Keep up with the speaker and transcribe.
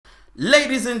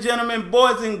Ladies and gentlemen,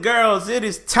 boys and girls, it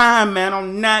is time, man.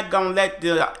 I'm not gonna let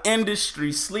the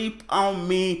industry sleep on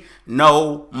me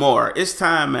no more. It's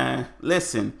time, man.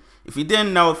 Listen, if you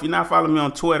didn't know, if you're not following me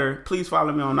on Twitter, please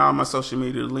follow me on all my social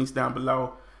media. The links down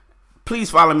below. Please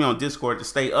follow me on Discord to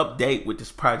stay updated with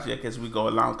this project as we go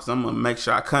along, because I'm gonna make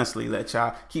sure I constantly let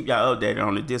y'all keep y'all updated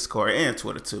on the Discord and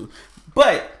Twitter too.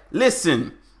 But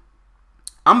listen,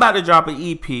 I'm about to drop an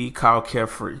EP called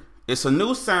Carefree. It's a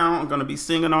new sound. I'm going to be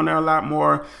singing on there a lot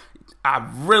more. I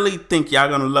really think y'all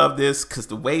going to love this because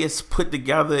the way it's put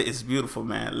together is beautiful,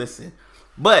 man. Listen.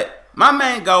 But my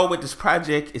main goal with this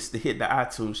project is to hit the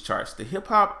iTunes charts, the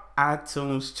hip-hop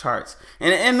iTunes charts.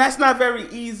 And that's not very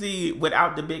easy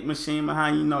without the big machine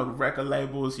behind, you know, the record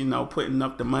labels, you know, putting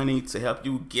up the money to help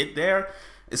you get there.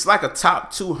 It's like a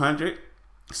top 200.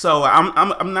 So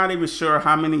I'm not even sure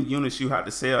how many units you have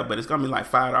to sell, but it's gonna be like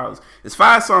 $5. It's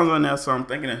 5 songs on there, so I'm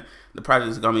thinking that the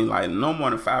project is gonna be like no more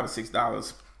than $5 or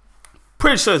 $6.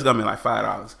 Pretty sure it's gonna be like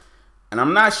 $5. And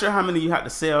I'm not sure how many you have to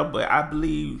sell, but I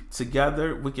believe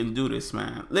together we can do this,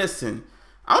 man. Listen,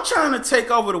 I'm trying to take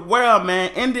over the world,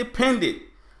 man. Independent.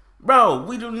 Bro,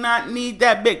 we do not need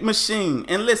that big machine.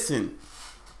 And listen,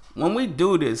 when we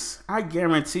do this, I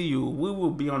guarantee you we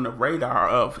will be on the radar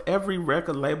of every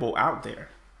record label out there.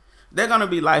 They're going to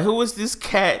be like, who is this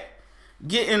cat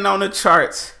getting on the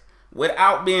charts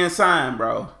without being signed,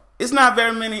 bro? It's not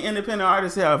very many independent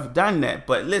artists that have done that.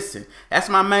 But listen, that's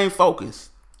my main focus.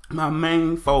 My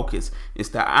main focus is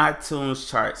the iTunes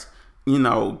charts. You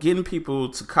know, getting people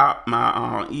to cop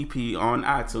my EP on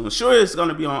iTunes. Sure, it's going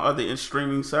to be on other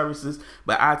streaming services,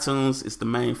 but iTunes is the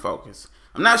main focus.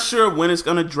 I'm not sure when it's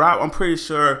going to drop. I'm pretty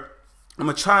sure I'm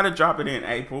going to try to drop it in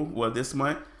April, well, this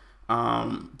month.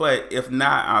 But if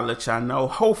not, I'll let y'all know.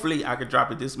 Hopefully, I can drop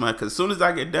it this month, because as soon as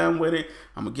I get done with it,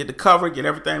 I'm going to get the cover, get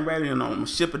everything ready, and I'm going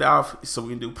to ship it off so we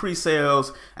can do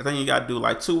pre-sales. I think you got to do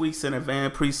like 2 weeks in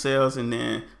advance pre-sales, and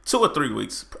then 2 or 3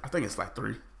 weeks. I think it's like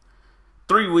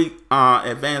 3-week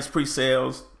advance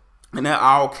pre-sales, and that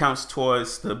all counts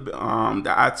towards the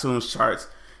iTunes charts.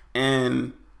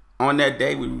 And on that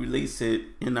day we release it,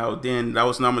 you know, then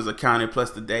those numbers are counted,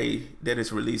 plus the day that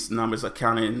it's released, numbers are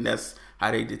counted, and that's how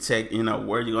they detect, you know,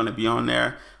 where you're going to be on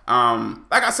there.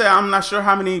 Like I said, I'm not sure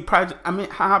how many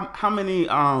how many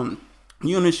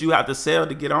units you have to sell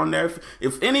to get on there.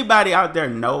 If anybody out there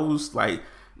knows like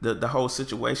the whole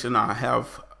situation, I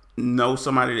know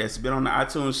somebody that's been on the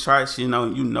iTunes charts, you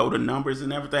know the numbers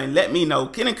and everything, let me know.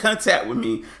 Get in contact with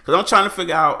me, because I'm trying to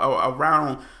figure out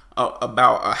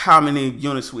about how many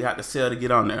units we have to sell to get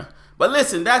on there. But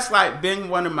listen, that's like been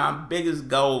one of my biggest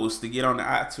goals, to get on the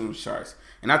iTunes charts,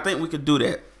 and I think we could do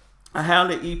that. I have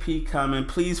the EP coming.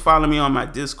 Please follow me on my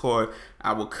Discord.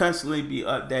 I will constantly be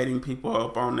updating people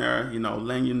up on there, you know,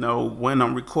 letting you know when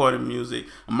I'm recording music.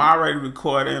 I'm already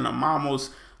recording. I'm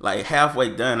almost like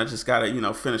halfway done. I just gotta, you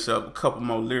know, finish up a couple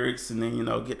more lyrics, and then, you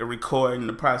know, get the recording,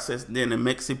 the process, then the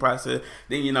mixing process,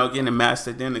 then, you know, getting the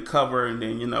master, then the cover, and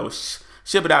then, you know,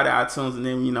 ship it out to iTunes, and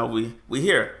then, you know, we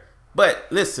here. But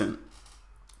listen,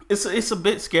 it's a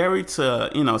bit scary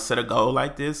to, you know, set a goal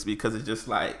like this, because it's just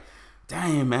like,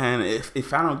 dang, man,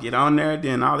 if I don't get on there,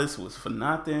 then all this was for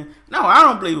nothing. No, I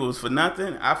don't believe it was for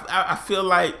nothing. I feel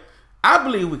like, I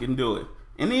believe we can do it.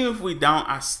 And even if we don't,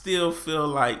 I still feel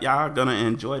like y'all are going to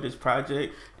enjoy this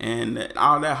project, and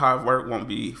all that hard work won't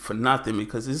be for nothing,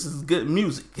 because this is good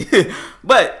music.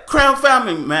 But Crown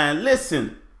Family, man,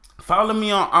 listen, follow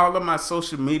me on all of my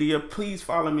social media. Please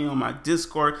follow me on my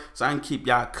Discord so I can keep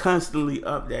y'all constantly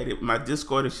updated. My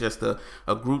Discord is just a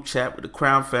group chat with the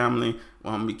Crown Family.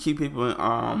 We keep people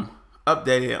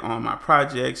updated on my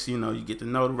projects. You know, you get to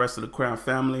know the rest of the Crown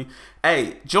Family.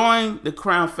 Hey, join the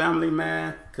Crown Family,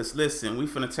 man, because listen, we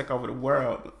finna take over the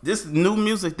world. This new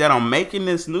music that I'm making,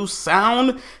 this new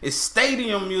sound, is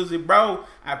stadium music, bro.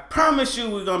 I promise you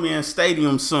we're gonna be in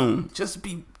stadium soon. Just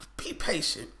be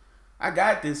patient. I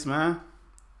got this, man.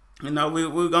 You know,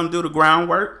 we're gonna do the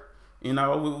groundwork. You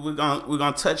know, we're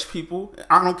gonna touch people.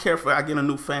 I don't care if I get a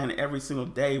new fan every single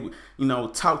day. You know,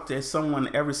 talk to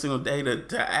someone every single day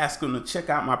to ask them to check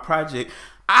out my project.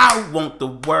 I want the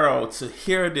world to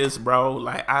hear this, bro.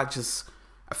 Like, I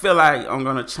feel like I'm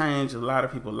gonna change a lot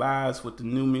of people's lives with the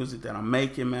new music that I'm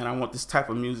making, man. I want this type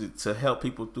of music to help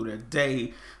people through their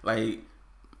day. Like,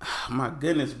 my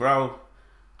goodness, bro.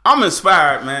 I'm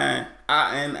inspired, man.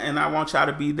 And I want y'all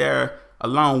to be there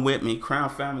along with me. Crown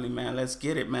Family, man, let's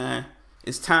get it, man.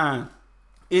 It's time.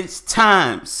 It's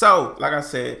time. So, like I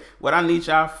said, what I need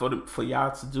y'all for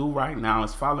y'all to do right now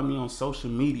is follow me on social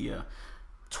media: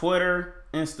 Twitter,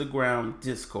 Instagram,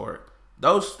 Discord.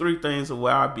 Those three things are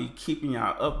where I'll be keeping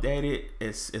y'all updated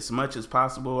as much as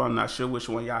possible. I'm not sure which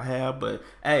one y'all have, but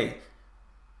hey,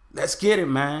 let's get it,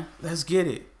 man. Let's get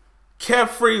it.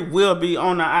 Carefree will be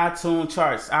on the iTunes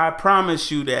charts. I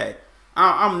promise you that.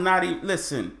 I'm not even,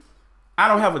 listen, I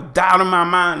don't have a doubt in my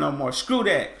mind no more. Screw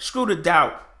that. Screw the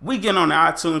doubt. We get on the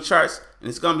iTunes charts, and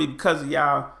it's going to be because of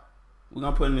y'all. We're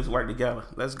going to put in this work together.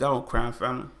 Let's go, crime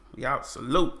family. We out.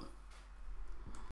 Salute.